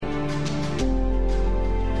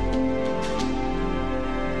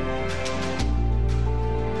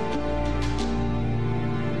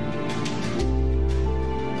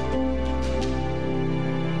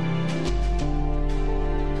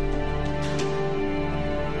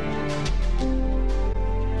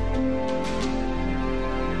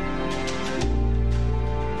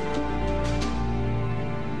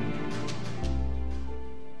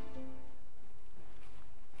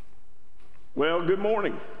Well, good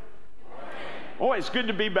morning. Oh, it's good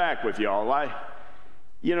to be back with y'all.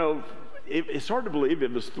 It's hard to believe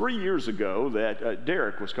it was 3 years ago that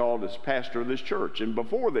Derek was called as pastor of this church. And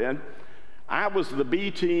before then, I was the B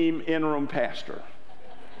team interim pastor,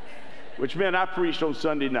 which meant I preached on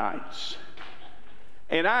Sunday nights.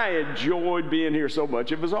 And I enjoyed being here so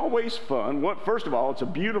much. It was always fun. First of all, it's a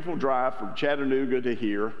beautiful drive from Chattanooga to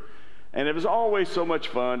here. And it was always so much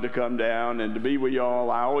fun to come down and to be with y'all.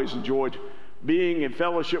 I always enjoyed being in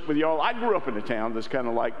fellowship with y'all. I grew up in a town that's kind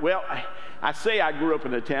of like, I say I grew up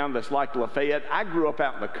in a town that's like Lafayette. I grew up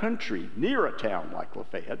out in the country near a town like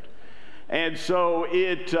Lafayette. And so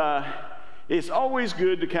it's always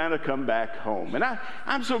good to kind of come back home. And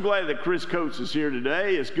I'm so glad that Chris Coates is here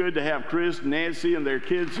today. It's good to have Chris and Nancy and their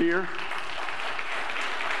kids here.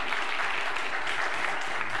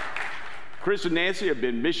 Chris and Nancy have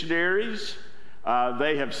been missionaries.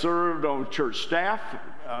 They have served on church staff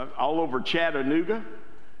all over Chattanooga.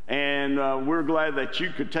 And we're glad that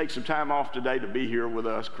you could take some time off today to be here with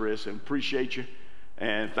us, Chris, and appreciate you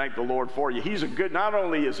and thank the Lord for you. Not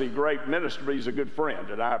only is he a great minister, but he's a good friend,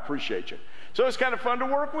 and I appreciate you. So it's kind of fun to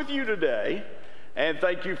work with you today, and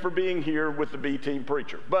thank you for being here with the B-Team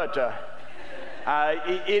Preacher. But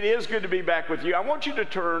it is good to be back with you. I want you to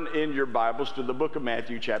turn in your Bibles to the book of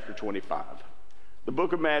Matthew, chapter 25. The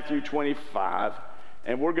book of Matthew 25,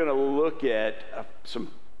 and we're going to look at some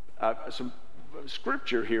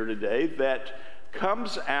scripture here today that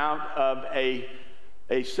comes out of a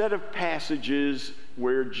set of passages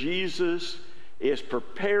where Jesus is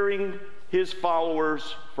preparing his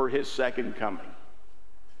followers for his second coming.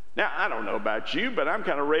 Now, I don't know about you, but I'm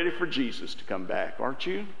kind of ready for Jesus to come back, aren't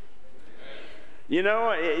you? You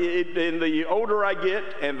know, and the older I get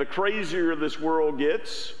and the crazier this world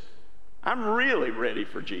gets, I'm really ready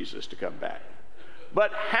for Jesus to come back.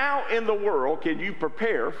 But how in the world can you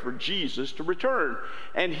prepare for Jesus to return?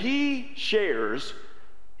 And he shares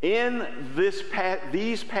in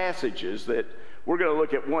these passages that we're going to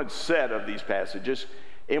look at one set of these passages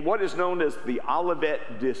in what is known as the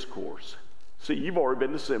Olivet Discourse. See, you've already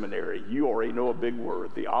been to seminary. You already know a big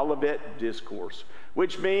word, the Olivet Discourse,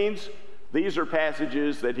 which means these are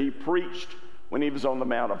passages that he preached when he was on the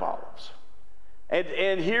Mount of Olives.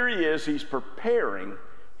 And here he is, he's preparing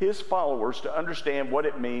his followers to understand what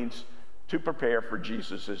it means to prepare for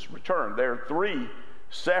Jesus' return. There are three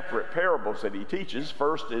separate parables that he teaches.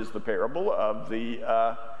 First is the parable of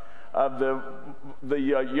the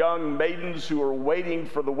young maidens who are waiting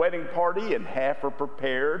for the wedding party, and half are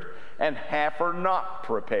prepared and half are not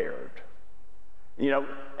prepared. You know,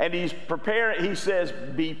 and he's preparing. He says,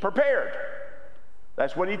 "Be prepared."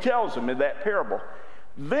 That's what he tells them in that parable.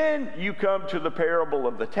 Then you come to the parable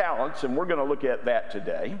of the talents, and we're going to look at that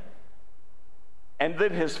today. And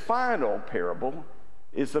then his final parable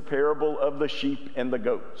is the parable of the sheep and the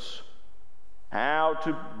goats. How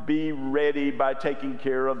to be ready by taking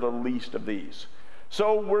care of the least of these.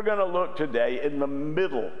 So we're going to look today in the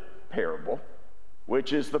middle parable,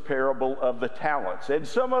 which is the parable of the talents. And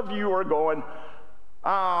some of you are going,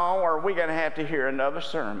 "Oh, are we going to have to hear another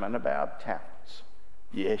sermon about talents?"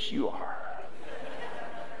 Yes, you are.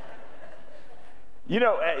 You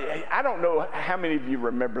know, I don't know how many of you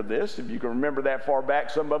remember this, if you can remember that far back.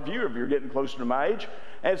 Some of you, if you're getting closer to my age,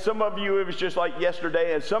 and some of you, it was just like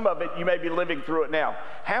yesterday, and some of it, you may be living through it now.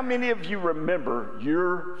 How many of you remember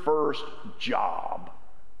your first job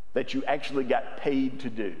that you actually got paid to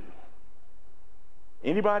do?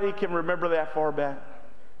 Anybody can remember that far back?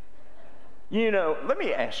 You know, let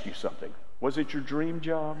me ask you something. Was it your dream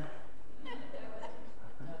job?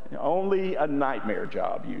 Only a nightmare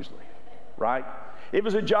job, usually, right? It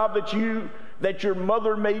was a job that your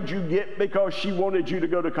mother made you get because she wanted you to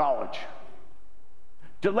go to college,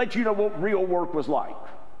 to let you know what real work was like,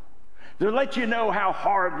 to let you know how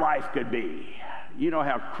hard life could be. You know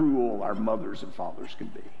how cruel our mothers and fathers can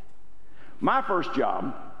be. My first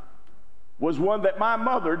job was one that my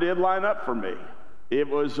mother did line up for me. It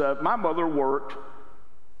was, my mother worked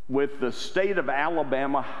with the state of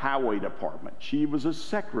Alabama Highway Department. She was a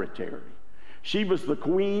secretary. She was the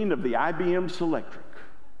queen of the IBM Selectric.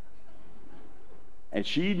 And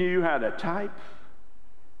she knew how to type,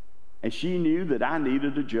 and she knew that I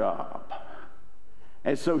needed a job.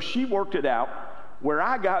 And so she worked it out where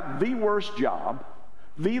I got the worst job,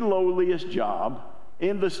 the lowliest job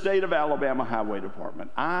in the state of Alabama Highway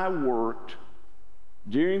Department. I worked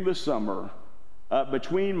during the summer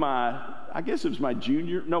between my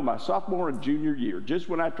sophomore and junior year, just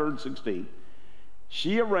when I turned 16.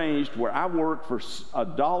 She arranged where I worked for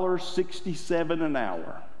 $1.67 an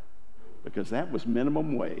hour, because that was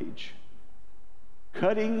minimum wage,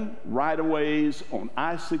 cutting right-of-ways on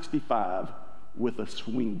I-65 with a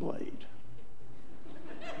swing blade.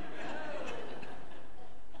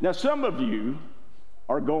 Now, some of you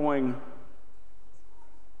are going,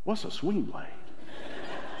 what's a swing blade?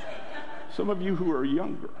 Some of you who are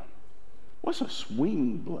younger, what's a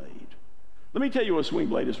swing blade? Let me tell you what a swing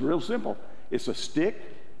blade is. Real simple. It's a stick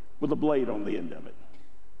with a blade on the end of it.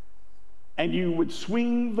 And you would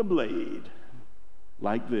swing the blade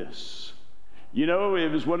like this. You know, it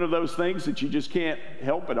was one of those things that you just can't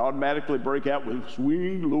help but automatically break out with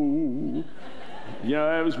swing low. You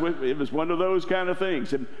know, it was one of those kind of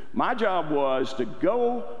things. And my job was to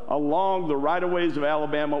go along the right-of-ways of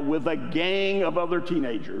Alabama with a gang of other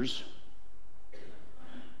teenagers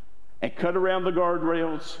and cut around the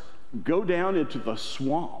guardrails, go down into the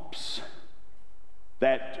swamps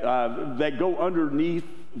that go underneath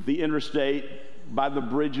the interstate by the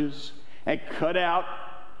bridges, and cut out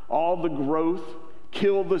all the growth,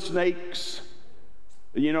 kill the snakes,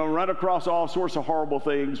 you know, run across all sorts of horrible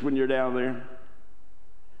things when you're down there.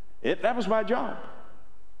 That was my job.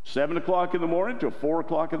 7 o'clock in the morning till 4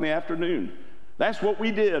 o'clock in the afternoon. That's what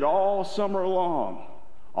we did all summer long,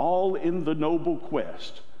 all in the noble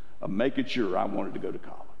quest of making sure I wanted to go to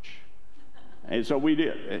college. And so we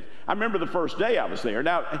did. I remember the first day I was there.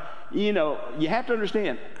 Now, you know, you have to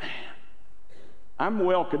understand, I'm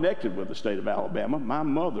well connected with the state of Alabama. My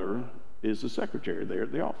mother is the secretary there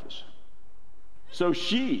at the office. So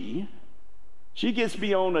she gets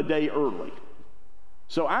me on a day early.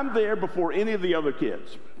 So I'm there before any of the other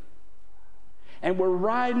kids. And we're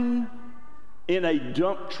riding in a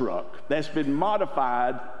dump truck that's been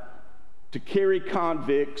modified to carry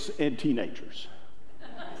convicts and teenagers.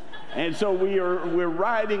 And so we're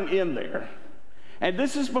riding in there. And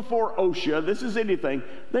this is before OSHA. This is anything.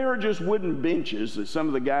 There are just wooden benches that some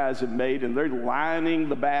of the guys have made, and they're lining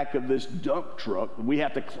the back of this dump truck that we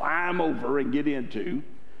have to climb over and get into.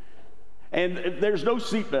 And there's no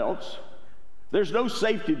seat belts. There's no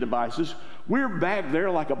safety devices. We're back there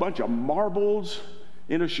like a bunch of marbles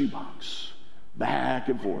in a shoebox. Back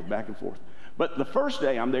and forth, back and forth. But the first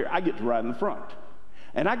day I'm there, I get to ride in the front.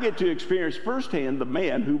 And I get to experience firsthand the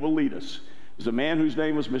man who will lead us. Is a man whose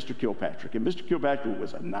name was Mr. Kilpatrick. And Mr. Kilpatrick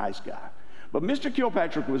was a nice guy. But Mr.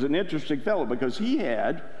 Kilpatrick was an interesting fellow because he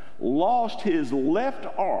had lost his left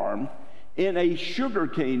arm in a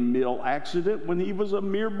sugarcane mill accident when he was a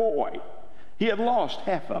mere boy. He had lost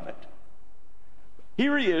half of it.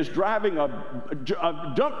 Here he is driving a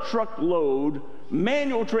dump truck load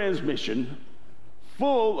manual transmission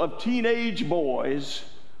full of teenage boys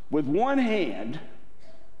with one hand,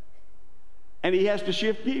 and he has to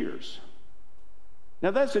shift gears. Now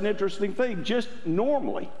that's an interesting thing, just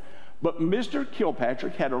normally. But Mr.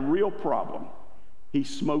 Kilpatrick had a real problem. He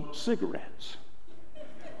smoked cigarettes.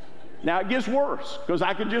 Now it gets worse, because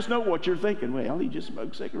I can just know what you're thinking. Well, he just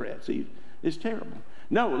smoked cigarettes. It's terrible.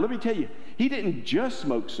 No, let me tell you, he didn't just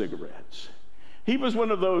smoke cigarettes. He was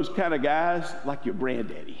one of those kind of guys like your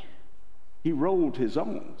granddaddy. He rolled his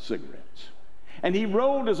own cigarettes. And he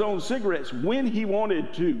rolled his own cigarettes when he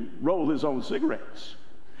wanted to roll his own cigarettes.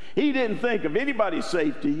 He didn't think of anybody's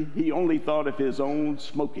safety. He only thought of his own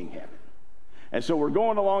smoking habit. And so we're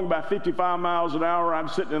going along about 55 miles an hour. I'm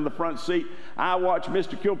sitting in the front seat. I watch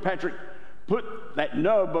Mr. Kilpatrick put that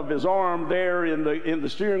nub of his arm there in the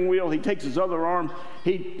steering wheel. He takes his other arm.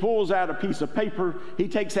 He pulls out a piece of paper. He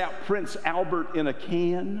takes out Prince Albert in a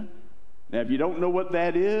can. Now, if you don't know what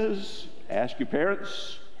that is, ask your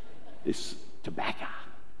parents. It's tobacco.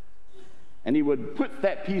 And he would put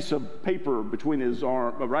that piece of paper between his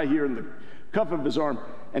arm, right here in the cuff of his arm,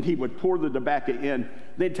 and he would pour the tobacco in,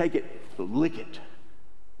 then take it, lick it,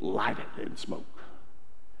 light it, and smoke.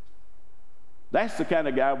 That's the kind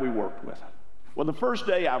of guy we worked with. Well, the first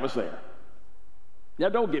day I was there, now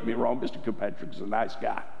don't get me wrong, Mr. Kilpatrick is a nice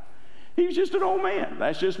guy. He's just an old man.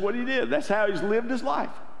 That's just what he did. That's how he's lived his life.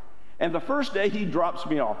 And the first day he drops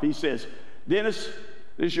me off. He says, Dennis,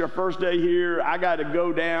 this is your first day here. I got to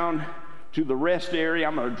go down to the rest area.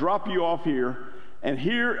 I'm going to drop you off here. And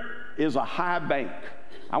here is a high bank.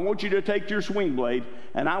 I want you to take your swing blade,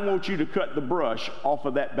 and I want you to cut the brush off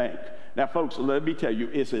of that bank. Now, folks, let me tell you,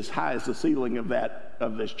 it's as high as the ceiling of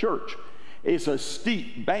this church. It's a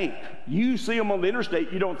steep bank. You see them on the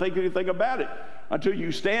interstate, you don't think anything about it. Until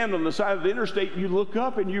you stand on the side of the interstate, you look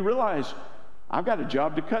up and you realize, I've got a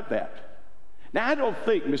job to cut that. Now, I don't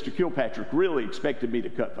think Mr. Kilpatrick really expected me to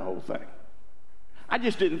cut the whole thing. I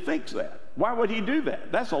just didn't think that. Why would he do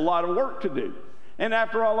that? That's a lot of work to do. And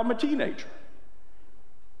after all, I'm a teenager.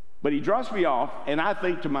 But he drops me off, and I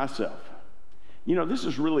think to myself, you know, this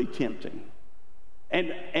is really tempting.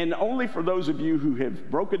 And only for those of you who have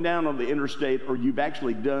broken down on the interstate, or you've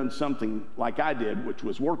actually done something like I did, which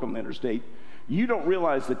was work on the interstate, you don't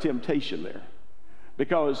realize the temptation there,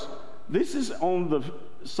 because this is on the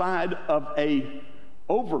side of a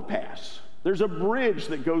overpass. There's a bridge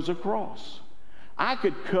that goes across. I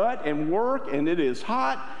could cut and work, and it is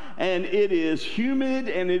hot, and it is humid,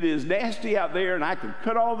 and it is nasty out there, and I could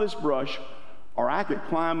cut all this brush, or I could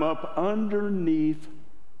climb up underneath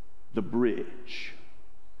the bridge,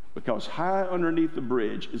 because high underneath the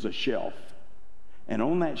bridge is a shelf, and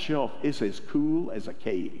on that shelf it's as cool as a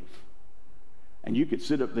cave, and you could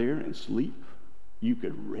sit up there and sleep, you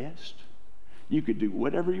could rest, you could do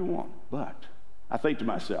whatever you want. But I think to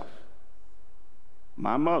myself,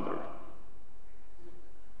 my mother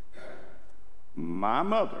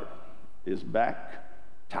is back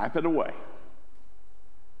typing away.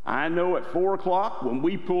 I know at 4 o'clock when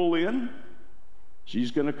we pull in, she's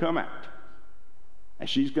going to come out, and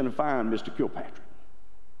she's going to find Mr. Kilpatrick,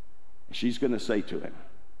 and she's going to say to him,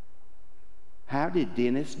 "How did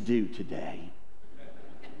Dennis do today?"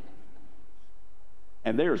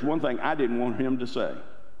 And there's one thing I didn't want him to say.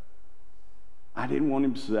 I didn't want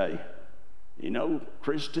him to say, "You know,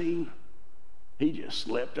 Christine, he just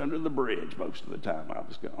slept under the bridge most of the time I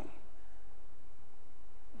was gone."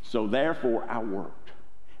 So therefore, I worked.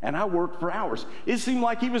 And I worked for hours. It seemed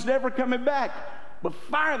like he was never coming back. But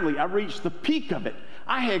finally, I reached the peak of it.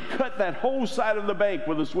 I had cut that whole side of the bank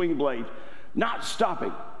with a swing blade, not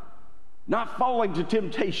stopping, not falling to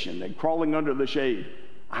temptation and crawling under the shade.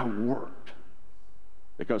 I worked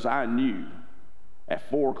because I knew at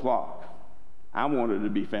 4 o'clock I wanted to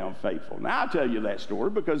be found faithful. Now, I'll tell you that story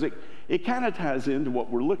because it kind of ties into what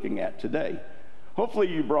we're looking at today. Hopefully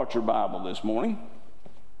you brought your Bible this morning.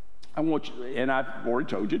 I want you, and I've already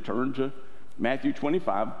told you, turn to Matthew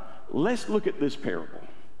 25. Let's look at this parable.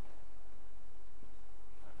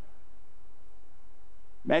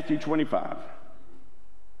 Matthew 25,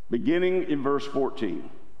 beginning in verse 14.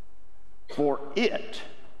 "For it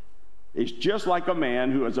is just like a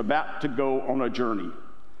man who is about to go on a journey.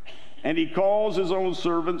 And he calls his own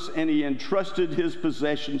servants, and he entrusted his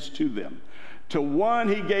possessions to them. To one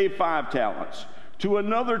he gave 5 talents, to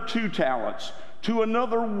another 2 talents, to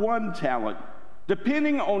another 1 talent,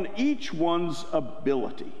 depending on each one's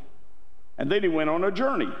ability. And then he went on a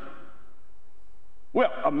journey.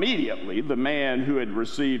 Well, immediately the man who had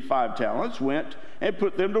received 5 talents went and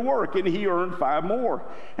put them to work, and he earned 5 more.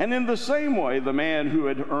 And in the same way, the man who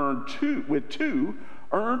had earned 2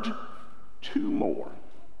 earned 2 more.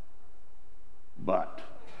 But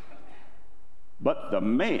the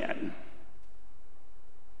man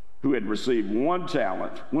who had received 1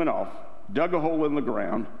 talent went off, dug a hole in the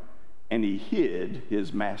ground, and he hid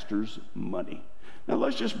his master's money." Now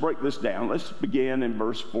let's just break this down. Let's begin in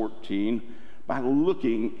verse 14 by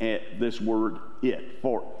looking at this word "it,"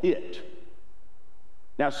 for it.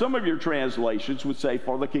 Now some of your translations would say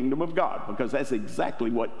 "for the kingdom of God," because that's exactly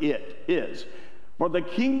what it is. For the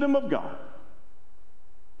kingdom of God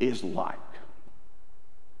is like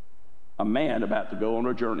a man about to go on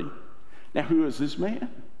a journey. Now who is this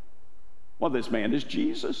man? Well, this man is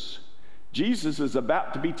Jesus. Jesus is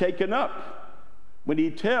about to be taken up. When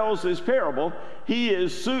he tells this parable, he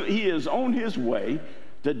is on his way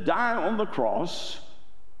to die on the cross,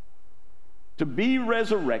 to be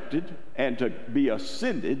resurrected, and to be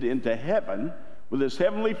ascended into heaven with his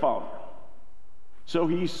heavenly Father. So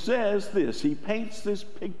he says this, he paints this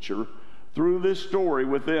picture through this story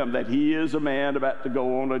with them, that he is a man about to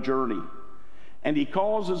go on a journey. And he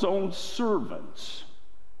calls his own servants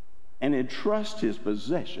and entrusts his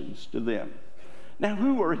possessions to them. Now,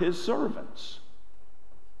 who are his servants?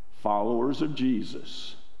 Followers of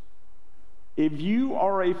Jesus. If you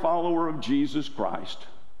are a follower of Jesus Christ,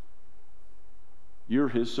 you're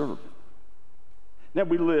his servant. Now,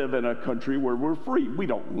 we live in a country where we're free. We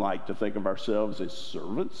don't like to think of ourselves as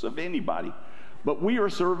servants of anybody, but we are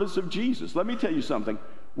servants of Jesus. Let me tell you something.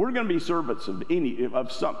 We're going to be servants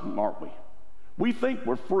of something, aren't we? We think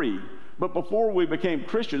we're free, but before we became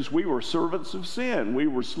Christians, we were servants of sin. We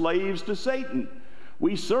were slaves to Satan.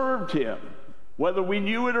 We served him, whether we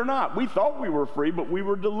knew it or not. We thought we were free, but we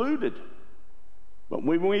were deluded. But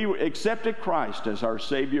when we accepted Christ as our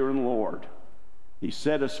Savior and Lord, he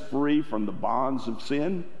set us free from the bonds of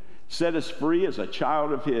sin, set us free as a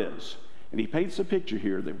child of his. And he paints a picture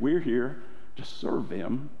here that we're here to serve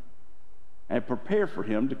him and prepare for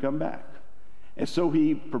him to come back. And so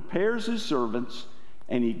he prepares his servants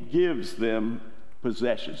and he gives them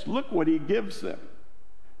possessions. Look what he gives them.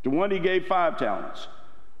 To one he gave 5 talents,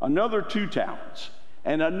 another 2 talents,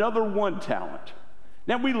 and another 1 talent.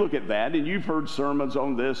 Now we look at that, and you've heard sermons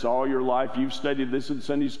on this all your life. You've studied this in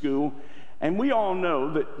Sunday school. And we all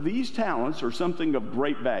know that these talents are something of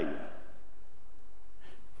great value.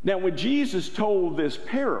 Now, when Jesus told this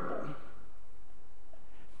parable,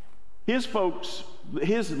 his folks,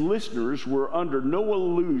 his listeners, were under no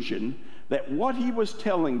illusion that what he was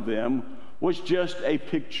telling them was just a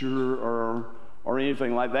picture or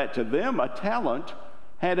anything like that. To them, a talent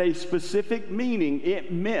had a specific meaning.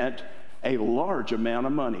 It meant a large amount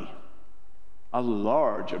of money. A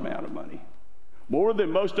large amount of money. More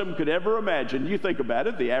than most of them could ever imagine. You think about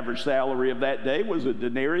it, the average salary of that day was a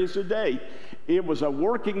denarius a day. It was a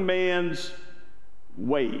working man's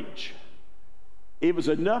wage. It was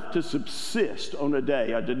enough to subsist on a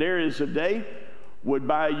day. A denarius a day would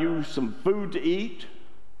buy you some food to eat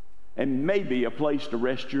and maybe a place to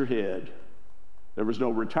rest your head. There was no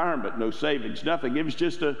retirement, no savings, nothing. It was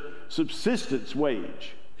just a subsistence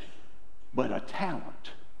wage. But a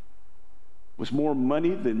talent was more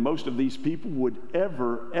money than most of these people would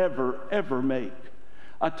ever make.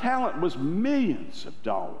 A talent was millions of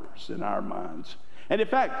dollars in our minds. And in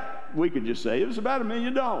fact, we could just say it was about $1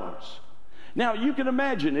 million. Now, you can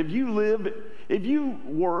imagine if you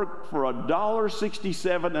work for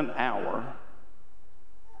 $1.67 an hour,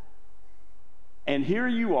 and here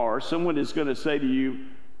you are, someone is going to say to you,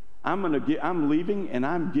 I'm leaving and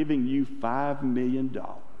I'm giving you $5 million.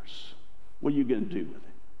 What are you going to do with it?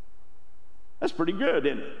 That's pretty good,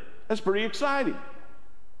 isn't it? That's pretty exciting.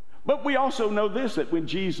 But we also know this, that when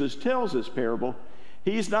Jesus tells this parable,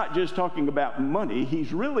 he's not just talking about money,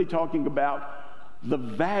 he's really talking about the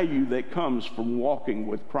value that comes from walking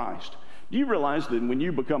with Christ. Do you realize that when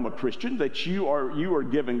you become a Christian that you are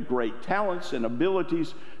given great talents and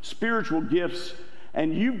abilities, spiritual gifts,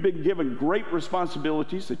 and you've been given great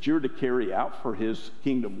responsibilities that you're to carry out for his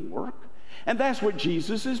kingdom work? And that's what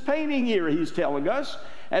Jesus is painting here. He's telling us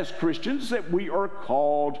as Christians that we are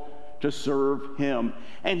called to serve him.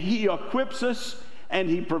 And he equips us and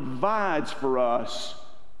he provides for us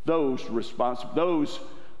those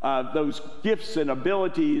gifts and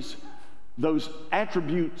abilities, those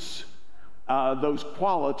attributes, those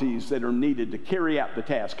qualities that are needed to carry out the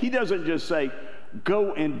task. He doesn't just say,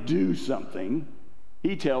 go and do something.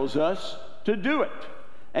 He tells us to do it.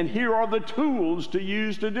 And here are the tools to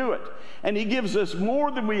use to do it. And he gives us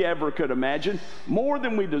more than we ever could imagine, more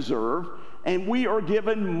than we deserve, and we are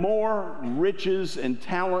given more riches and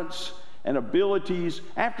talents and abilities.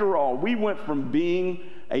 After all, we went from being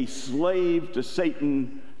a slave to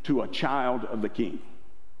Satan to a child of the King.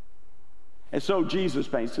 And so Jesus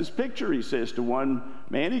paints this picture. He says to one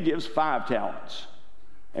man, he gives 5 talents.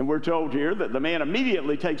 And we're told here that the man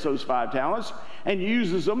immediately takes those 5 talents and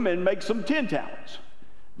uses them and makes them 10 talents.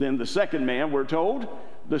 Then the second man, we're told,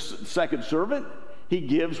 the second servant, he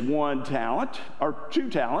gives 1 talent or 2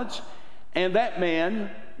 talents, and that man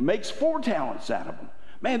makes 4 talents out of them.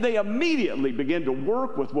 Man, they immediately begin to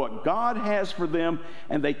work with what God has for them,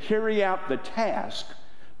 and they carry out the task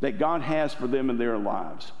that God has for them in their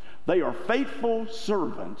lives. They are faithful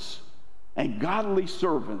servants and godly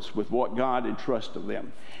servants with what God entrusts to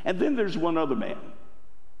them. And then there's one other man,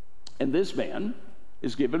 and this man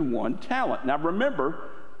is given 1 talent. Now remember,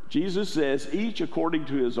 Jesus says each according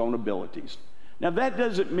to his own abilities. Now that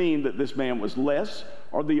doesn't mean that this man was less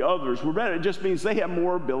or the others were better. It just means they have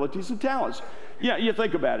more abilities and talents. Yeah, you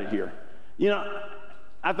think about it here. You know,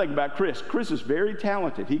 I think about Chris. Chris is very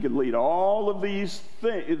talented. He could lead all of these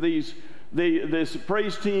things, this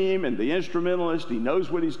praise team and the instrumentalist. He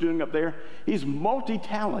knows what he's doing up there. He's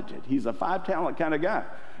multi-talented. He's a 5-talent kind of guy.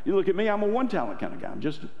 You look at me, I'm a 1-talent kind of guy. I'm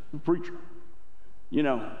just a preacher. You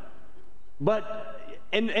know, but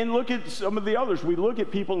and look at some of the others. We look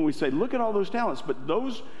at people and we say, look at all those talents. But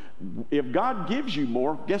those, if God gives you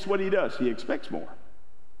more, guess what he does? He expects more.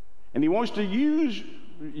 And he wants to use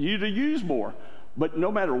you to use more. But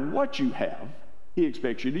no matter what you have, he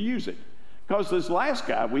expects you to use it. Because this last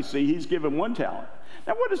guy we see, he's given 1 talent.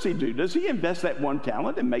 Now what does he do? Does he invest that 1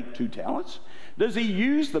 talent and make 2 talents? Does he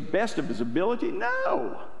use the best of his ability?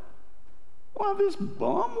 No. Well, this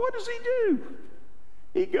bum, what does he do?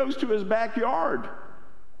 He goes to his backyard,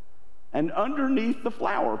 and underneath the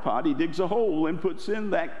flower pot, he digs a hole and puts in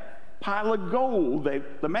that pile of gold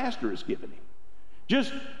that the master has given him.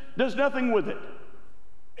 Just does nothing with it.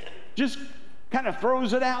 Just kind of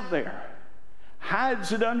throws it out there.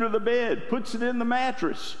 Hides it under the bed, puts it in the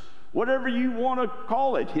mattress, whatever you want to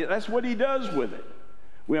call it. That's what he does with it.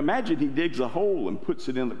 We imagine he digs a hole and puts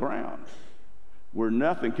it in the ground where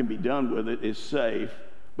nothing can be done with it. Is safe,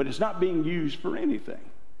 but it's not being used for anything.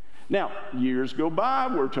 Now, years go by,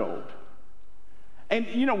 we're told. And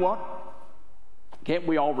you know what? Can't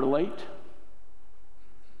we all relate?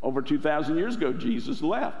 Over 2,000 years ago, Jesus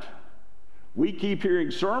left. We keep hearing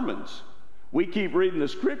sermons. We keep reading the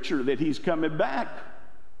scripture that he's coming back.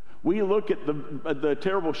 We look at the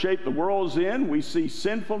terrible shape the world's in. We see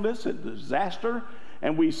sinfulness and disaster,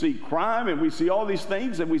 and we see crime, and we see all these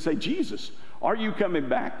things, and we say, Jesus, are you coming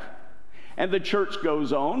back? And the church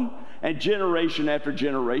goes on, and generation after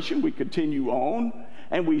generation, we continue on,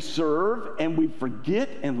 and we serve, and we forget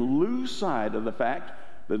and lose sight of the fact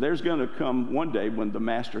that there's going to come one day when the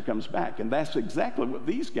master comes back. And that's exactly what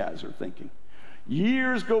these guys are thinking.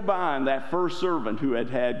 Years go by, and that first servant who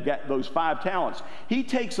got those 5 talents, he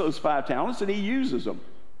takes those 5 talents and he uses them.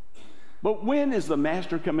 But when is the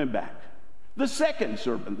master coming back? The second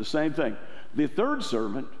servant, the same thing. The third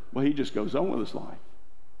servant, well, he just goes on with his life.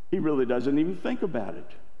 He really doesn't even think about it.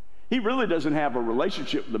 He really doesn't have a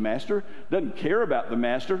relationship with the master, doesn't care about the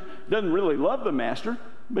master, doesn't really love the master,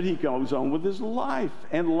 but he goes on with his life,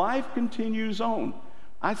 and life continues on.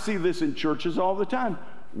 I see this in churches all the time.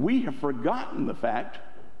 We have forgotten the fact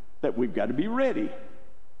that we've got to be ready.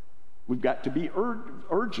 We've got to be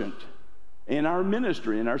urgent in our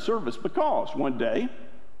ministry, in our service, because one day,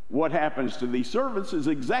 what happens to these servants is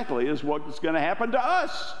exactly as what's going to happen to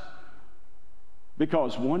us.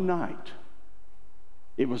 Because one night,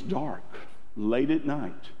 it was dark, late at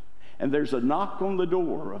night, and there's a knock on the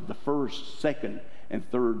door of the first, second, and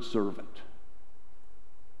third servant.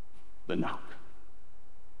 The knock.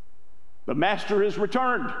 The master has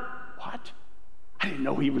returned. What? I didn't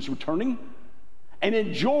know he was returning. And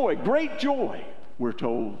in joy, great joy, we're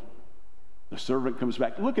told, the servant comes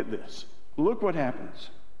back. Look at this. Look what happens.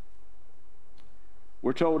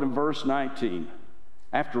 We're told in verse 19,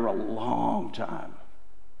 after a long time,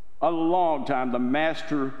 the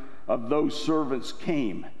master of those servants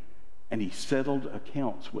came, and he settled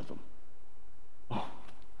accounts with them. Oh,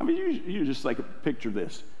 I mean, you just picture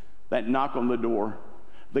this. That knock on the door,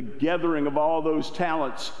 the gathering of all those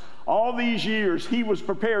talents. All these years, he was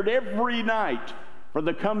prepared every night for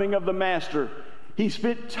the coming of the master. He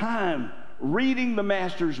spent time reading the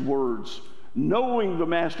master's words, knowing the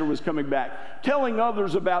master was coming back, telling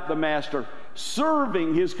others about the master,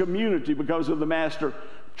 serving his community because of the master,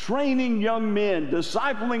 training young men,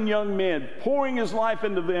 discipling young men, pouring his life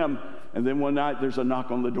into them. And then one night there's a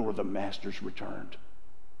knock on the door. The master's returned.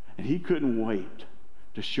 And he couldn't wait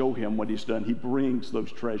to show him what he's done. He brings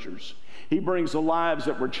those treasures. He brings the lives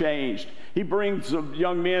that were changed. He brings the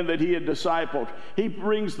young men that he had discipled. He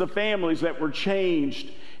brings the families that were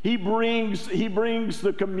changed. He brings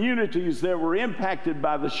the communities that were impacted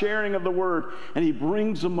by the sharing of the word, and he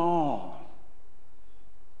brings them all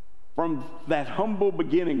from that humble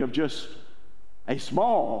beginning of just a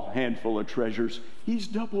small handful of treasures. He's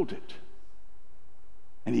doubled it.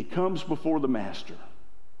 And he comes before the master.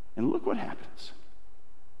 And look what happens.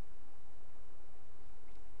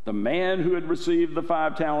 The man who had received the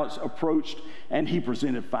 5 talents approached, and he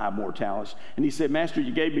presented 5 more talents. And he said, Master,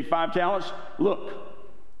 you gave me 5 talents. Look,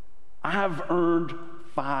 I've earned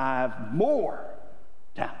 5 more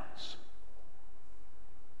talents.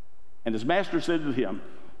 And his master said to him,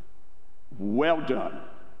 well done,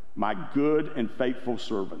 my good and faithful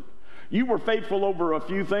servant. You were faithful over a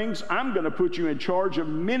few things. I'm going to put you in charge of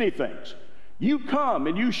many things. You come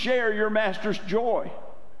and you share your master's joy.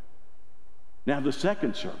 Now the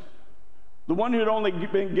second servant, the one who had only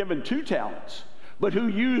been given 2 talents, but who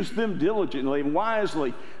used them diligently and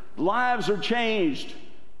wisely, lives are changed,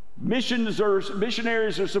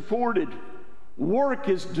 missionaries are supported, work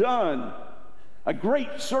is done, a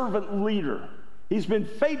great servant leader. He's been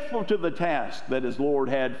faithful to the task that his Lord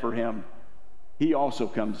had for him. He also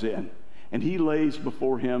comes in, and he lays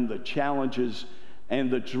before him the challenges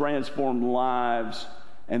and the transformed lives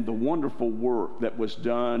and the wonderful work that was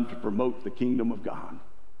done to promote the kingdom of God.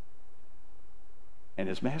 And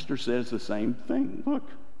his master says the same thing. Look,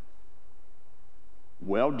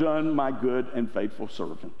 well done, my good and faithful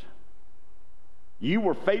servant. You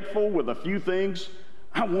were faithful with a few things.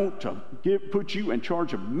 I want to put you in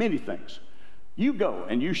charge of many things. You go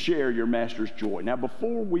and you share your master's joy. Now,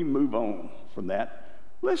 before we move on from that,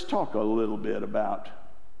 let's talk a little bit about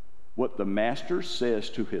what the master says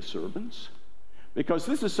to his servants, because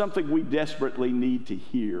this is something we desperately need to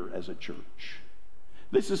hear as a church.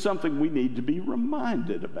 This is something we need to be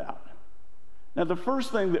reminded about. Now, the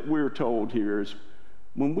first thing that we're told here is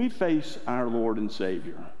when we face our Lord and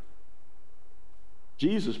Savior,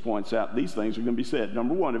 Jesus points out these things are going to be said.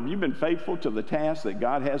 Number one, have you been faithful to the task that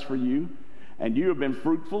God has for you? And you have been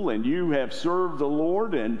fruitful, and you have served the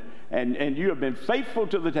Lord, and you have been faithful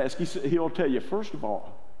to the task. He'll tell you, first of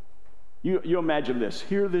all, you imagine this.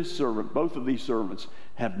 Here this servant, both of these servants,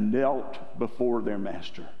 have knelt before their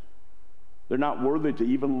master. They're not worthy to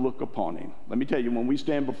even look upon him. Let me tell you, when we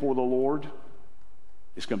stand before the Lord,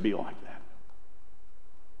 it's going to be like that.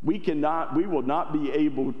 we will not be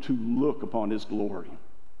able to look upon his glory,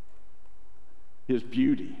 his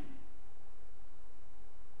beauty,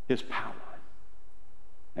 his power.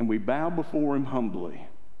 And we bow before him humbly,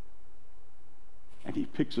 and he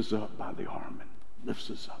picks us up by the arm and lifts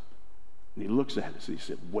us up. And he looks at us and he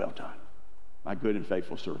said, "Well done, my good and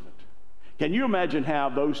faithful servant." Can you imagine how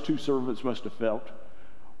those two servants must have felt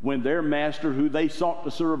when their master, who they sought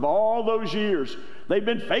to serve all those years, they've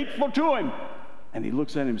been faithful to him, and he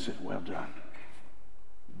looks at him and says, "Well done,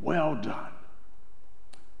 well done."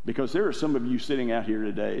 Because there are some of you sitting out here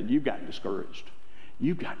today, and you've gotten discouraged.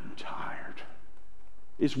 You've gotten tired.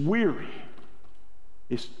 It's weary.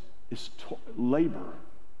 It's labor.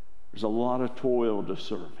 There's a lot of toil to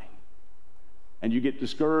serving. And you get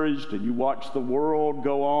discouraged, and you watch the world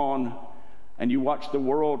go on, and you watch the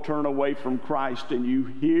world turn away from Christ, and you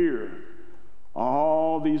hear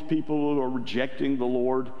all these people who are rejecting the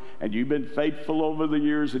Lord, and you've been faithful over the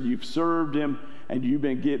years, and you've served him, and you've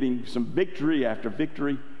been getting some victory after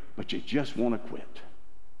victory, but you just want to quit.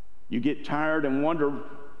 You get tired and wonder,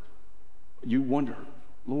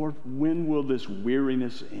 "Lord, when will this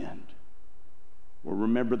weariness end?" Well,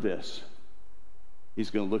 remember this.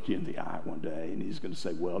 He's going to look you in the eye one day, and he's going to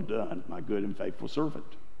say, "Well done, my good and faithful servant.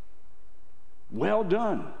 Well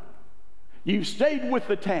done. You've stayed with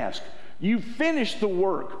the task. You've finished the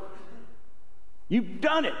work. You've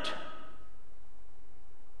done it."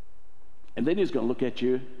 And then he's going to look at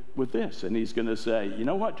you with this, and he's going to say, "You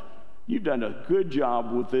know what? You've done a good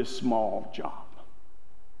job with this small job.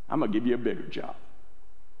 I'm going to give you a bigger job.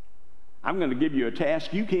 I'm going to give you a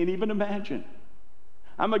task you can't even imagine.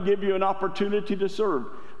 I'm going to give you an opportunity to serve."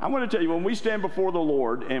 I want to tell you, when we stand before the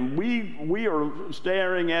Lord and we are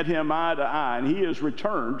staring at him eye to eye, and he has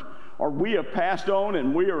returned, or we have passed on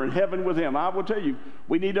and we are in heaven with him, I will tell you,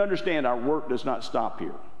 we need to understand our work does not stop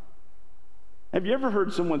here. Have you ever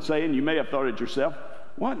heard someone say, and you may have thought it yourself,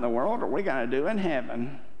 "What in the world are we going to do in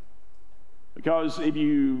heaven?" Because if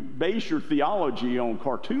you base your theology on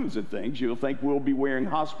cartoons and things, you'll think we'll be wearing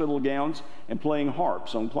hospital gowns and playing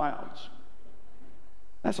harps on clouds.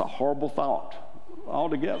 That's a horrible thought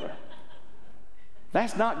altogether.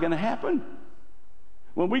 That's not going to happen.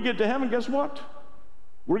 When we get to heaven, guess what?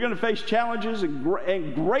 We're going to face challenges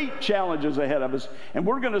and great challenges ahead of us, and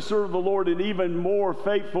we're going to serve the Lord in even more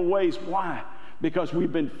faithful ways. Why? Because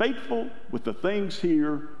we've been faithful with the things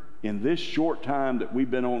here in this short time that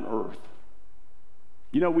we've been on earth.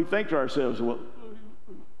 You know, we think to ourselves, "Well,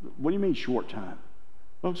 what do you mean short time?"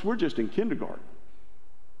 Folks, we're just in kindergarten.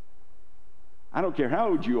 I don't care how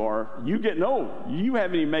old you are, you getting old. You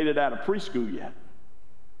haven't even made it out of preschool yet.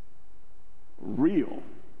 Real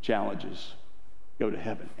challenges go to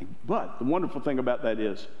heaven. But the wonderful thing about that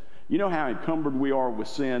is, you know how encumbered we are with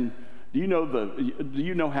sin? Do you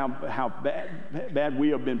know how bad we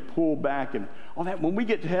have been pulled back and all that? When we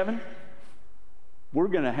get to heaven, we're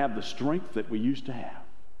going to have the strength that we used to have.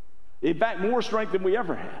 In fact, more strength than we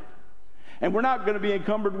ever had. And we're not going to be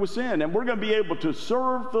encumbered with sin. And we're going to be able to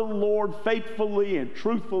serve the Lord faithfully and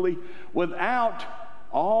truthfully without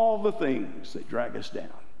all the things that drag us down.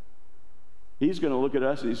 He's going to look at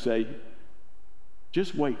us and say,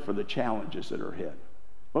 just wait for the challenges that are ahead.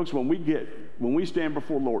 Folks, when we stand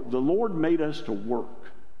before the Lord made us to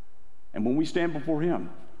work. And when we stand before him,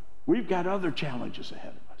 we've got other challenges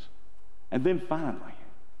ahead of us. And then finally,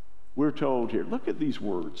 we're told here, look at these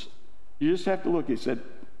words. You just have to look. He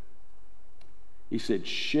said,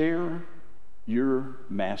 "Share your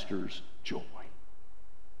master's joy."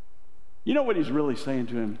 You know what he's really saying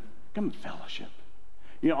to him? Come and fellowship.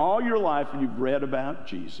 You know, all your life you've read about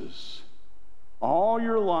Jesus. All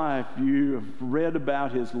your life you have read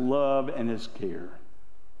about his love and his care.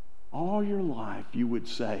 All your life you would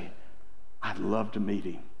say, "I'd love to meet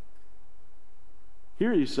him."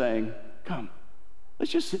 Here he's saying, "Come,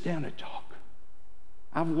 let's just sit down and talk.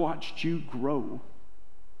 I've watched you grow.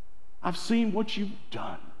 I've seen what you've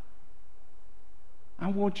done. I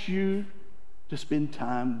want you to spend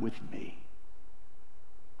time with me.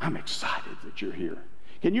 I'm excited that you're here."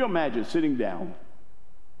 Can you imagine sitting down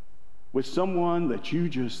with someone that you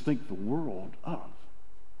just think the world of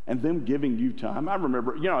and them giving you time? I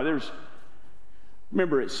remember,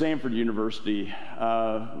 remember at Samford University,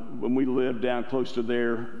 when we lived down close to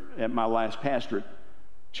there at my last pastorate,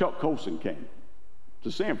 Chuck Colson came to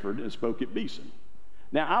Samford and spoke at Beeson.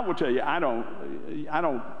 Now, I will tell you, I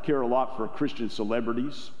don't care a lot for Christian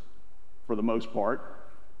celebrities for the most part,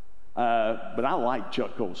 but I like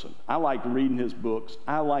Chuck Colson. I like reading his books.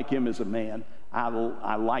 I like him as a man.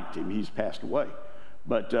 I liked him. He's passed away.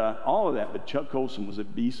 But all of that, but Chuck Colson was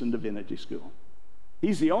at Beeson Divinity School.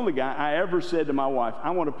 He's the only guy I ever said to my wife, "I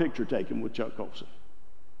want a picture taken with Chuck Colson."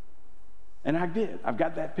 And I did. I've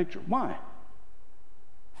got that picture. Why?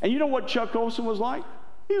 And you know what Chuck Colson was like?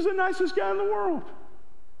 He was the nicest guy in the world.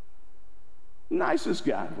 Nicest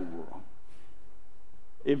guy in the world.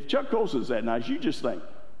 If Chuck Colson's that nice, you just think,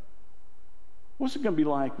 what's it going to be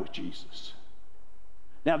like with Jesus?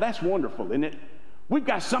 Now, that's wonderful, isn't it? We've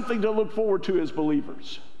got something to look forward to as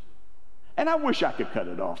believers. And I wish I could cut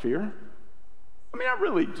it off here. I mean, I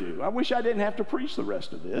really do. I wish I didn't have to preach the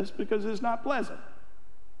rest of this because it's not pleasant.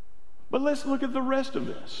 But let's look at the rest of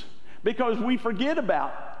this, because we forget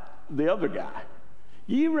about the other guy.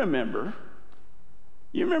 You remember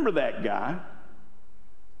that guy?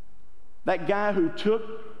 That guy who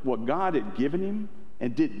took what God had given him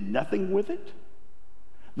and did nothing with it?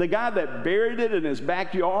 The guy that buried it in his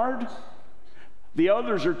backyard? The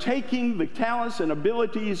others are taking the talents and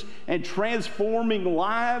abilities and transforming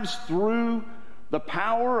lives through the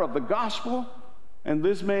power of the gospel. And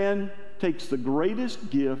this man takes the greatest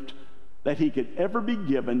gift that he could ever be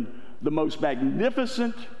given, the most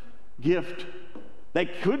magnificent gift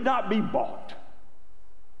that could not be bought,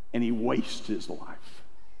 and he wastes his life.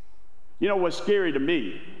 You know what's scary to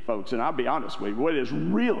me, folks, and I'll be honest with you, what is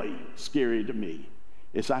really scary to me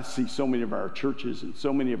is I see so many of our churches and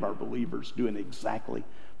so many of our believers doing exactly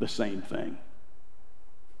the same thing.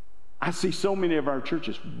 I see so many of our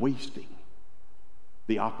churches wasting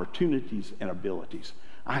the opportunities and abilities.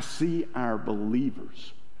 I see our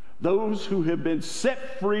believers, those who have been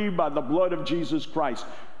set free by the blood of Jesus Christ,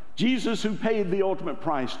 Jesus who paid the ultimate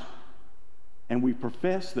price, and we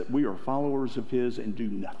profess that we are followers of his and do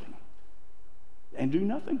nothing. And do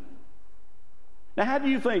nothing. Now, how do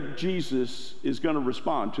you think Jesus is going to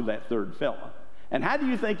respond to that third fella? And how do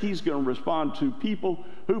you think he's going to respond to people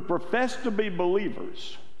who profess to be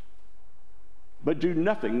believers but do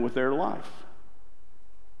nothing with their life?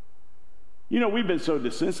 You know, we've been so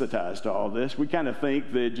desensitized to all this, we kind of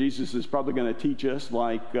think that Jesus is probably going to teach us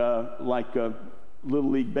like a Little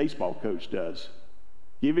League baseball coach does.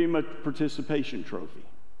 Give him a participation trophy,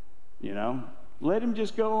 you know? Let him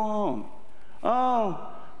just go on.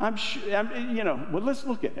 Oh, I'm sure, you know, well, let's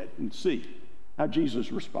look at it and see how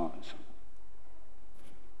Jesus responds.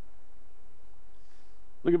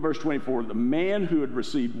 Look at verse 24. The man who had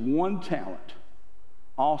received 1 talent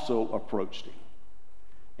also approached him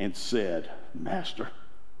and said, Master,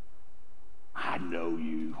 I know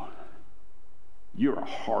you. You're a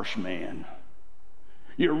harsh man.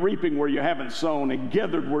 You're reaping where you haven't sown and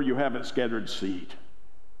gathered where you haven't scattered seed.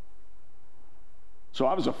 So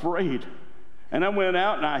I was afraid. And I went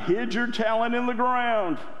out and I hid your talent in the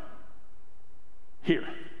ground. Here,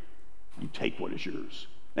 you take what is yours.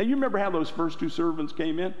 Now, you remember how those first 2 servants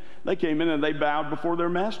came in? They came in and they bowed before their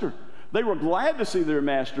master. They were glad to see their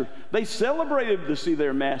master. They celebrated to see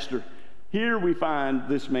their master. Here we find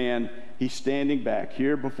this man, he's standing back.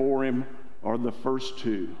 Here before him are the first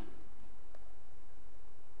 2.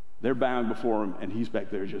 They're bowing before him, and he's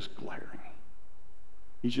back there just glaring.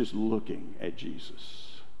 He's just looking at Jesus.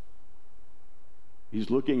 He's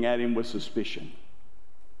looking at him with suspicion.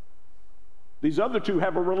 These other 2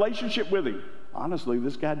 have a relationship with him. Honestly,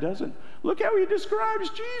 this guy doesn't. Look how he describes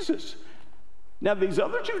Jesus. Now, these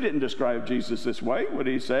other 2 didn't describe Jesus this way. What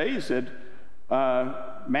did he say? He said,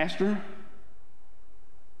 Master,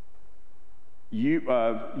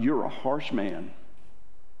 you're a harsh man.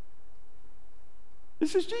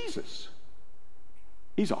 This is Jesus.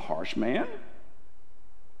 He's a harsh man.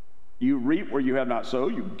 You reap where you have not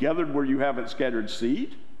sown. You gathered where you haven't scattered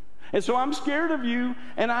seed. And so I'm scared of you,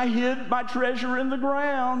 and I hid my treasure in the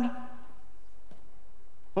ground.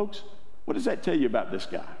 Folks, what does that tell you about this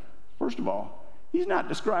guy? First of all, he's not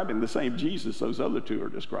describing the same Jesus those other 2 are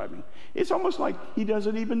describing. It's almost like he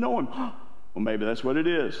doesn't even know him. Well, maybe that's what it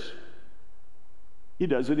is. He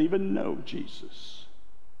doesn't even know Jesus.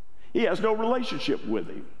 He has no relationship with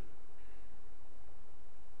him.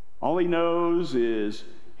 All he knows is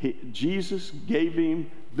Jesus gave him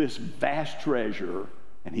this vast treasure,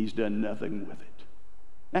 and he's done nothing with it.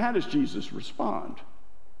 Now, how does Jesus respond?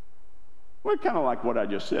 Well, kind of like what I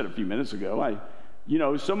just said a few minutes ago.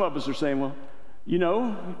 Some of us are saying, well,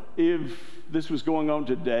 if this was going on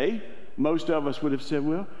today, most of us would have said,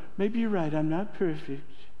 well, maybe you're right, I'm not perfect.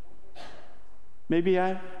 Maybe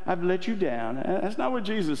I've let you down. That's not what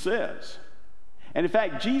Jesus says. And in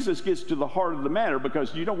fact, Jesus gets to the heart of the matter,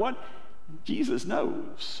 because you know what? Jesus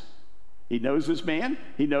knows. He knows this man.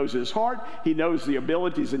 He knows his heart. He knows the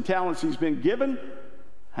abilities and talents he's been given.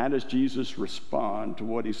 How does Jesus respond to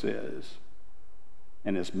what he says?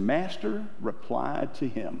 And his master replied to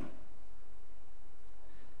him,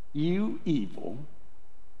 You evil,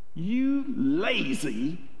 you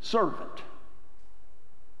lazy servant.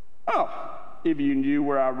 Oh, if you knew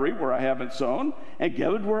where I reap where I haven't sown, and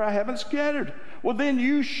gathered where I haven't scattered? Well, then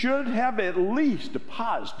you should have at least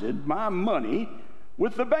deposited my money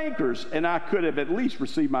with the bankers, and I could have at least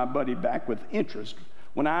received my money back with interest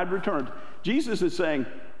when I had returned. Jesus is saying,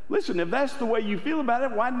 listen, if that's the way you feel about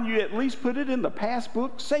it, why didn't you at least put it in the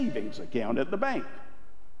passbook savings account at the bank,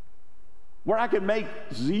 where I could make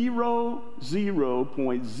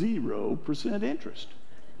 0.0% interest?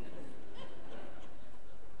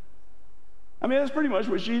 I mean, that's pretty much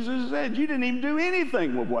what Jesus said. You didn't even do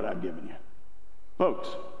anything with what I've given you. Folks,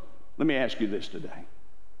 let me ask you this today.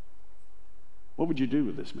 What would you do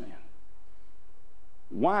with this man?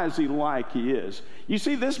 Why is he like he is? You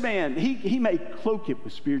see, this man, he may cloak it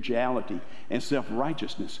with spirituality and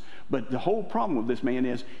self-righteousness, but the whole problem with this man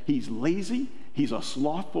is he's lazy, he's a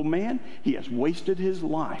slothful man, he has wasted his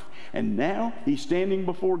life, and now he's standing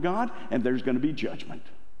before God, and there's going to be judgment.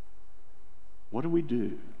 What do we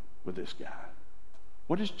do with this guy?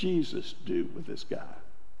 What does Jesus do with this guy?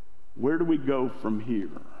 Where do we go from here?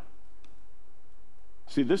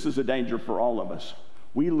 See, this is a danger for all of us.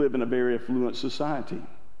 We live in a very affluent society.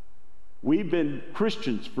 We've been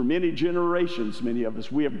Christians for many generations, many of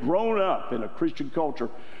us. We have grown up in a Christian culture.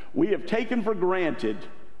 We have taken for granted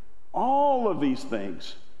all of these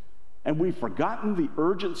things, and we've forgotten the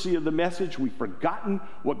urgency of the message. We've forgotten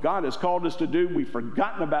what God has called us to do. We've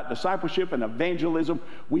forgotten about discipleship and evangelism.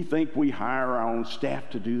 We think we hire our own staff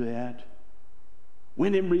to do that,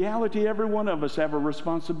 when in reality, every one of us have a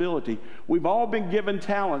responsibility. We've all been given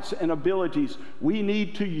talents and abilities. We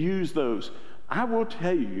need to use those. I will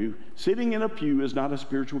tell you, sitting in a pew is not a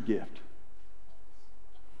spiritual gift.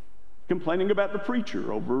 Complaining about the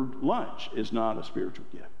preacher over lunch is not a spiritual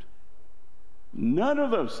gift. None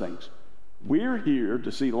of those things. We're here to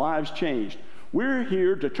see lives changed. We're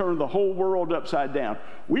here to turn the whole world upside down.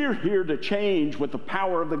 We're here to change with the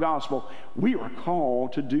power of the gospel. We are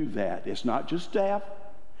called to do that. It's not just staff.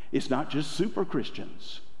 It's not just super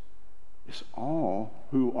Christians. It's all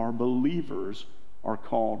who are believers are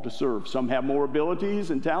called to serve. Some have more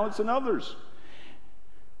abilities and talents than others.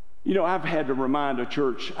 You know, I've had to remind a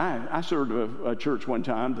church. I served a church one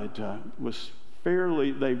time that was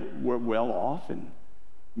they were well off, and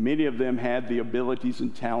many of them had the abilities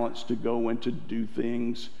and talents to go and to do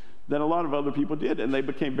things that a lot of other people did, and they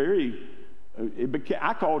became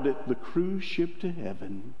I called it the cruise ship to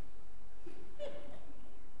heaven.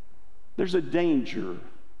 There's a danger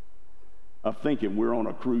of thinking we're on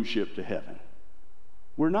a cruise ship to heaven.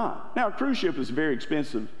 We're not. Now, a cruise ship is a very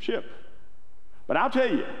expensive ship, but I'll tell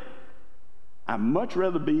you, I'd much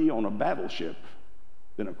rather be on a battleship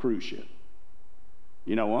than a cruise ship.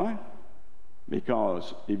 You know why?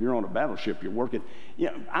 Because if you're on a battleship, you're working. You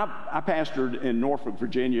know, I pastored in Norfolk,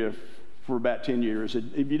 Virginia for about 10 years.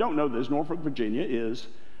 If you don't know this, Norfolk, Virginia is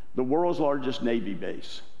the world's largest Navy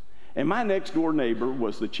base. And my next door neighbor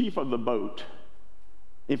was the chief of the boat.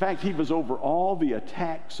 In fact, he was over all the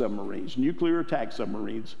attack submarines, nuclear attack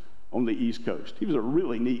submarines on the East Coast. He was a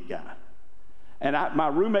really neat guy. And my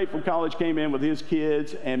roommate from college came in with his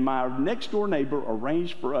kids, and my next door neighbor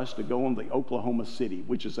arranged for us to go on the Oklahoma City,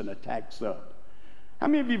 which is an attack sub. How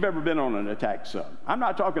many of you have ever been on an attack sub? I'm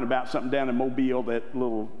not talking about something down in Mobile, that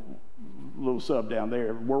little sub down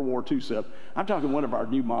there, World War II sub. I'm talking one of our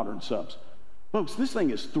new modern subs. Folks, this thing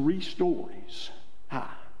is 3 stories high.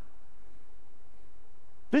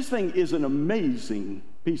 This thing is an amazing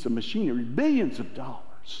piece of machinery, billions of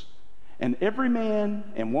dollars. And every man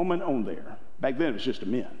and woman on there, back then it was just a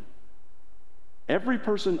men, every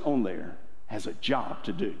person on there has a job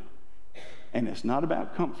to do. And it's not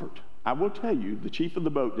about comfort. I will tell you, the chief of the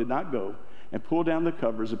boat did not go and pull down the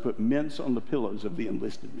covers and put mints on the pillows of the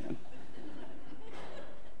enlisted men.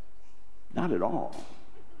 Not at all.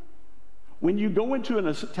 When you go into an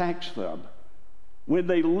attack sub, when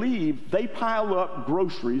they leave, they pile up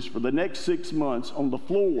groceries for the next 6 months on the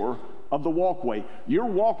floor of the walkway. You're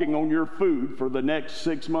walking on your food for the next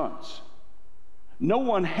 6 months. No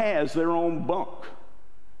one has their own bunk.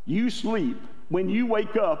 You sleep. When you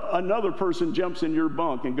wake up, another person jumps in your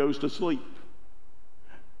bunk and goes to sleep.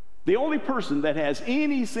 The only person that has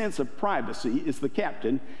any sense of privacy is the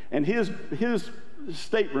captain, and his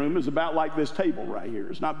stateroom is about like this table right here.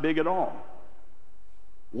 It's not big at all.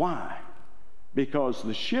 Why? Because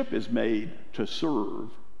the ship is made to serve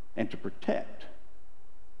and to protect.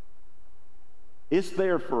 It's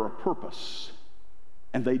there for a purpose,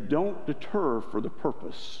 and they don't deter for the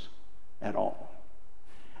purpose at all.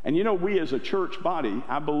 And you know, we as a church body,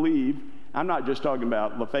 I believe, I'm not just talking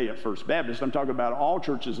about Lafayette First Baptist, I'm talking about all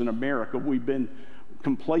churches in America. We've been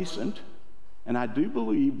complacent, and I do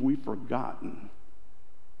believe we've forgotten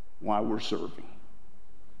why we're serving.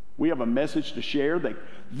 We have a message to share,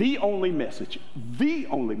 the only message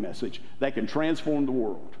that can transform the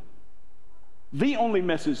world. The only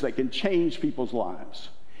message that can change people's lives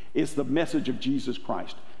is the message of Jesus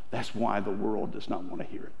Christ. That's why the world does not want to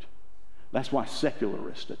hear it. That's why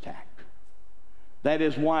secularists attack. That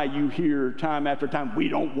is why you hear time after time, we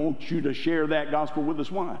don't want you to share that gospel with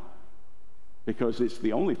us. Why? Because it's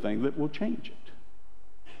the only thing that will change it.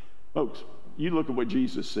 Folks, you look at what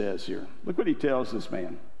Jesus says here. Look what he tells this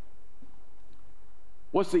man.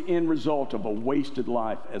 What's the end result of a wasted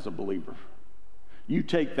life as a believer? You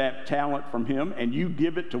take that talent from him and you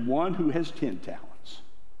give it to one who has 10 talents.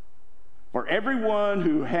 For everyone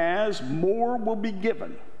who has, more will be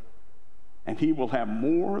given, and he will have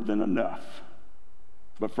more than enough.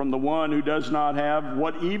 But from the one who does not have,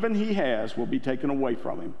 what even he has will be taken away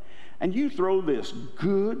from him. And you throw this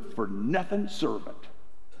good-for-nothing servant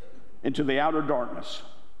into the outer darkness,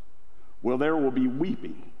 where there will be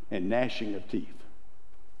weeping and gnashing of teeth.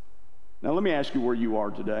 Now let me ask you where you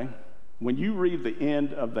are today. When you read the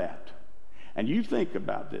end of that, and you think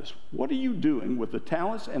about this, what are you doing with the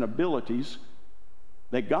talents and abilities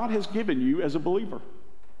that God has given you as a believer?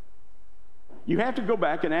 You have to go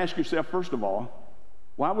back and ask yourself, first of all,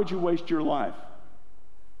 why would you waste your life?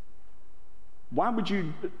 Why would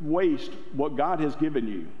you waste what God has given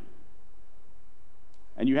you?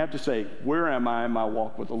 And you have to say, where am I in my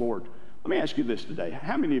walk with the Lord? Let me ask you this today.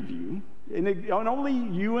 How many of you, and only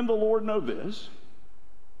you and the Lord know this,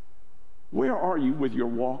 where are you with your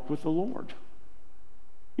walk with the Lord?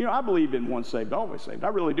 You know, I believe in once saved, always saved. I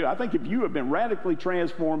really do. I think if you have been radically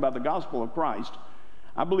transformed by the gospel of Christ,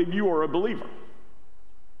 I believe you are a believer.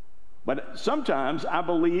 But sometimes I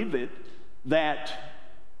believe that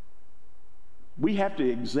we have to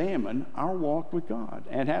examine our walk with God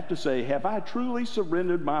and have to say, have I truly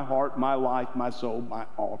surrendered my heart, my life, my soul, my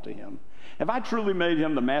all to him? Have I truly made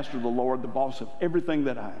him the master of the Lord, the boss of everything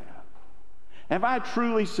that I have? Have I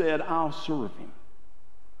truly said, I'll serve him?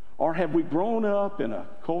 Or have we grown up in a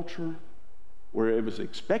culture where it was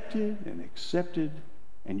expected and accepted,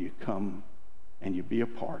 and you come and you be a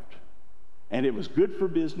part? And it was good for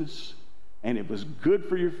business, and it was good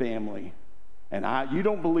for your family, and you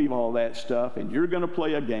don't believe all that stuff, and you're going to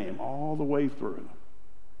play a game all the way through.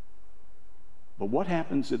 But what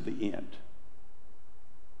happens at the end?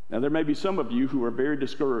 Now, there may be some of you who are very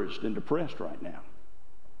discouraged and depressed right now.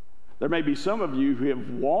 There may be some of you who have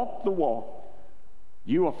walked the walk.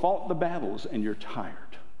 You have fought the battles, and you're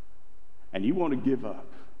tired, and you want to give up.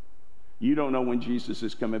 You don't know when Jesus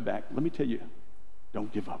is coming back. Let me tell you,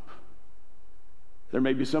 don't give up. There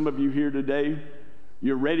may be some of you here today,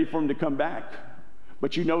 you're ready for him to come back,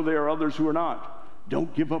 but you know there are others who are not.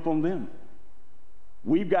 Don't give up on them.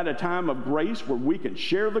 We've got a time of grace where we can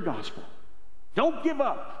share the gospel. Don't give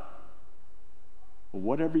up. But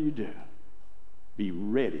whatever you do, be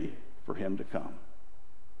ready for him to come.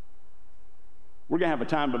 We're going to have a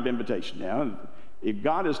time of invitation now. And if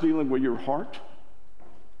God is dealing with your heart,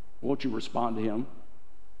 won't you respond to him?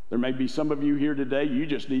 There may be some of you here today, you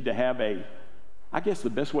just need to have I guess the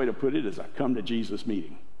best way to put it is a come to Jesus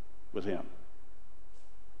meeting with him.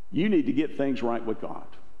 You need to get things right with God.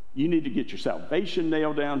 You need to get your salvation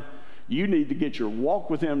nailed down. You need to get your walk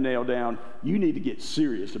with him nailed down. You need to get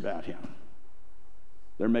serious about him.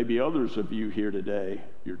 There may be others of you here today,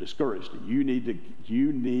 you're discouraged. You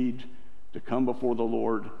need to come before the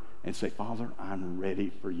Lord and say, Father, I'm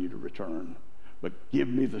ready for you to return, but give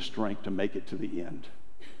me the strength to make it to the end.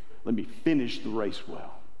 Let me finish the race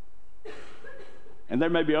well. And there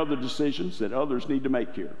may be other decisions that others need to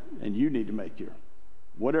make here, and you need to make here.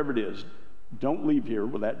 Whatever it is, don't leave here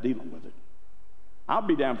without dealing with it. I'll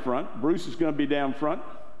be down front. Bruce is going to be down front.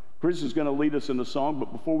 Chris is going to lead us in the song,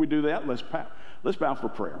 but before we do that, let's bow for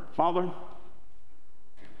prayer. Father,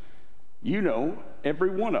 you know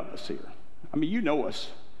every one of us here. I mean, you know us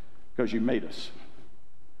because you made us.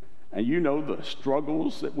 And you know the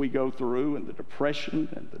struggles that we go through and the depression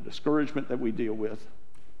and the discouragement that we deal with.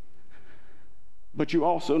 But you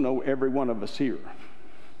also know every one of us here.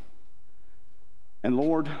 And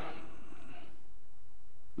Lord,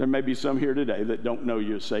 there may be some here today that don't know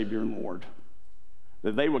you as Savior and Lord.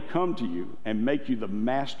 That they would come to you and make you the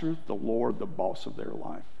master, the Lord, the boss of their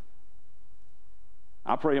life.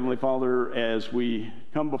 I pray, Heavenly Father, as we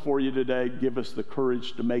come before you today, give us the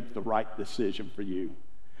courage to make the right decision for you.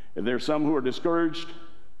 If there's some who are discouraged,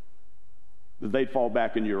 that they'd fall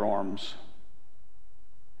back in your arms.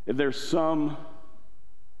 If there's some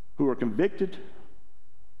who are convicted,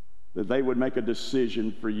 that they would make a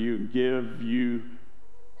decision for you,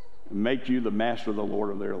 make you the master, the Lord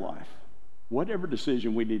of their life. Whatever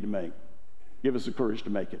decision we need to make, give us the courage to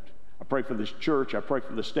make it. I pray for this church. I pray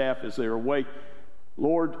for the staff as they're awake.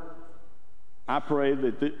 Lord, I pray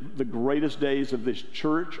that the greatest days of this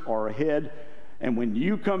church are ahead, and when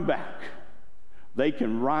you come back, they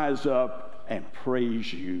can rise up and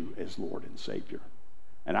praise you as Lord and Savior.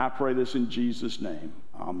 And I pray this in Jesus' name.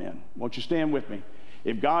 Amen. Won't you stand with me?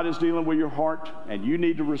 If God is dealing with your heart and you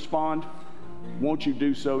need to respond, won't you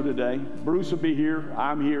do so today? Bruce will be here.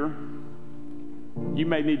 I'm here. You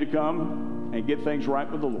may need to come and get things right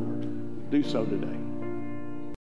with the Lord. Do so today.